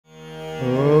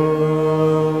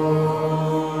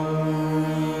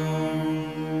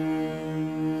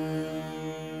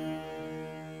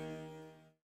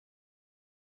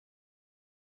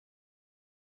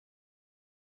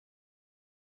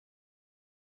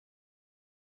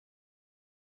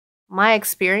My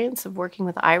experience of working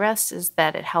with iRest is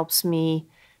that it helps me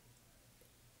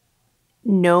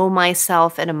know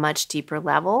myself at a much deeper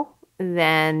level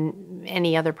than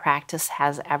any other practice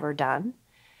has ever done.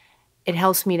 It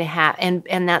helps me to have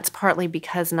and that's partly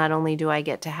because not only do I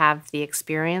get to have the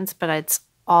experience, but it's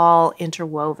all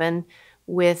interwoven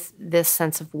with this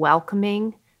sense of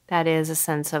welcoming, that is a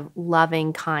sense of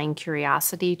loving, kind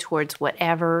curiosity towards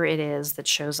whatever it is that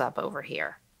shows up over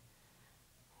here.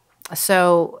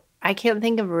 So, I can't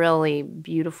think of a really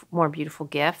more beautiful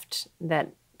gift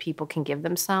that people can give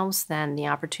themselves than the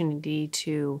opportunity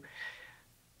to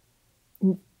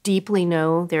deeply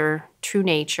know their true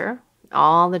nature,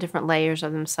 all the different layers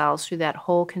of themselves through that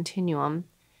whole continuum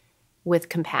with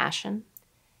compassion.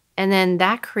 And then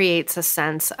that creates a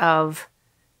sense of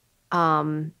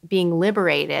being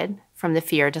liberated from the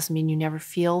fear. It doesn't mean you never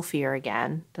feel fear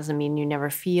again, doesn't mean you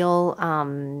never feel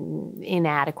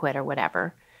inadequate or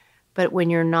whatever. But when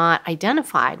you're not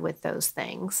identified with those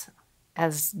things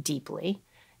as deeply,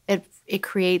 it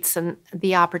creates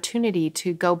the opportunity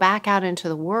to go back out into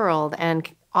the world and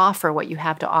offer what you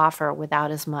have to offer without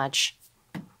as much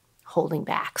holding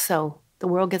back. So the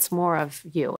world gets more of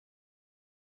you.